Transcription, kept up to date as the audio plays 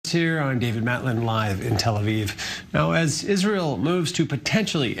News here. I'm David Matlin, live in Tel Aviv. Now, as Israel moves to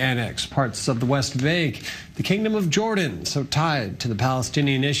potentially annex parts of the West Bank, the Kingdom of Jordan, so tied to the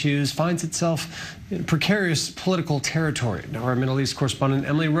Palestinian issues, finds itself in precarious political territory. Now, our Middle East correspondent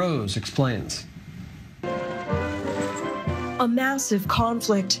Emily Rose explains. A massive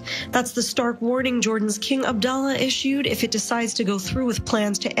conflict. That's the stark warning Jordan's King Abdullah issued if it decides to go through with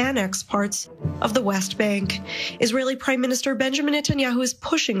plans to annex parts of the West Bank. Israeli Prime Minister Benjamin Netanyahu is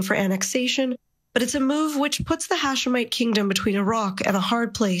pushing for annexation, but it's a move which puts the Hashemite kingdom between a rock and a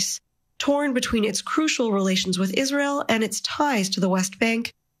hard place, torn between its crucial relations with Israel and its ties to the West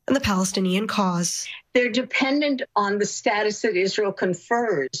Bank and the Palestinian cause. They're dependent on the status that Israel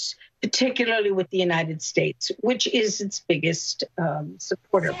confers, particularly with the United States, which is its biggest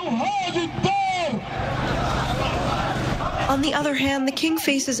supporter. On the other hand, the king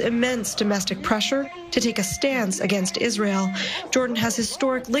faces immense domestic pressure to take a stance against Israel. Jordan has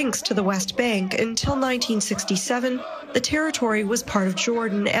historic links to the West Bank. Until 1967, the territory was part of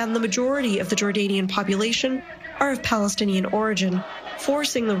Jordan, and the majority of the Jordanian population are of Palestinian origin,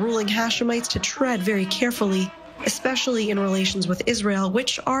 forcing the ruling Hashemites to tread very carefully, especially in relations with Israel,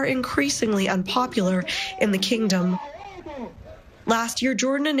 which are increasingly unpopular in the kingdom. Last year,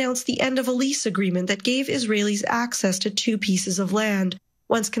 Jordan announced the end of a lease agreement that gave Israelis access to 2 pieces of land,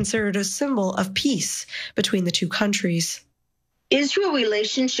 once considered a symbol of peace between the 2 countries. Israel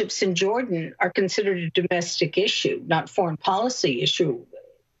relationships in Jordan are considered a domestic issue, not foreign policy issue,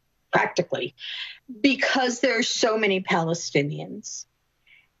 practically, because there are so many Palestinians.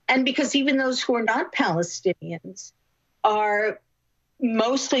 And because even those who are not Palestinians are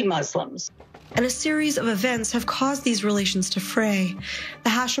mostly Muslims. And a series of events have caused these relations to fray. The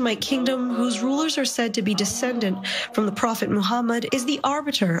Hashemite kingdom, whose rulers are said to be descendant from the Prophet Muhammad, is the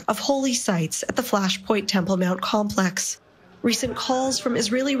arbiter of holy sites at the Flashpoint Temple Mount complex. Recent calls from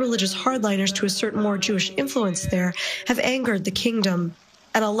Israeli religious hardliners to assert more Jewish influence there have angered the kingdom.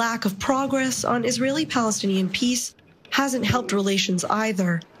 And a lack of progress on Israeli-Palestinian peace hasn't helped relations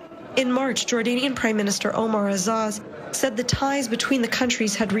either. In March, Jordanian Prime Minister Omar Azaz said the ties between the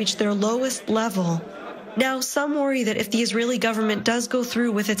countries had reached their lowest level. Now, some worry that if the Israeli government does go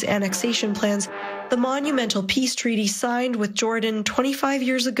through with its annexation plans, the monumental peace treaty signed with Jordan 25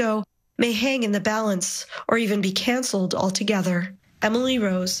 years ago may hang in the balance or even be canceled altogether. Emily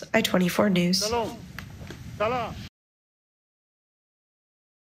Rose, I-24 News.